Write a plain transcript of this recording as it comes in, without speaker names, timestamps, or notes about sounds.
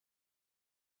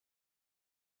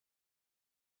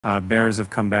Bears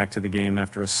have come back to the game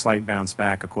after a slight bounce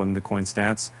back, according to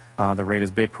CoinStats. The rate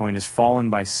of Bitcoin has fallen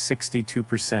by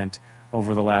 62%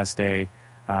 over the last day.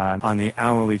 On the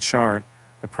hourly chart,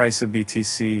 the price of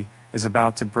BTC is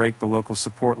about to break the local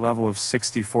support level of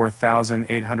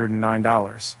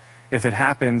 $64,809. If it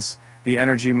happens, the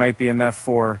energy might be enough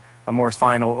for a more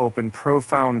final open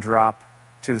profound drop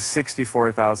to the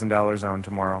 $64,000 zone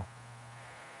tomorrow.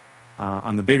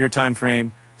 On the bigger time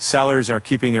frame, sellers are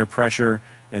keeping their pressure,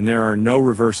 and there are no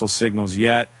reversal signals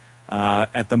yet.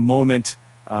 At the moment,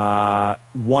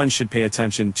 one should pay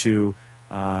attention to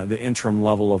the interim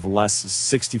level of less than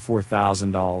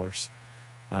 $64,000.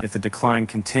 If the decline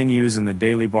continues and the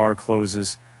daily bar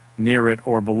closes near it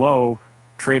or below,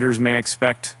 traders may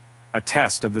expect a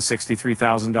test of the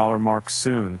 $63,000 mark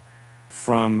soon.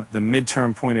 From the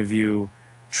midterm point of view,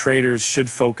 traders should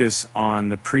focus on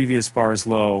the previous bar's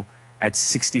low at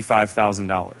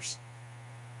 $65,000.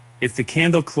 If the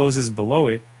candle closes below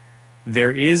it,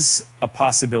 there is a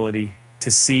possibility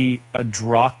to see a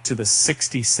drop to the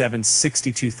 $67,000,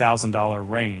 $62,000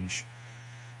 range.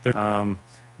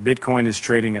 Bitcoin is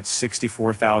trading at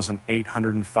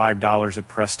 $64,805 at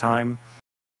press time.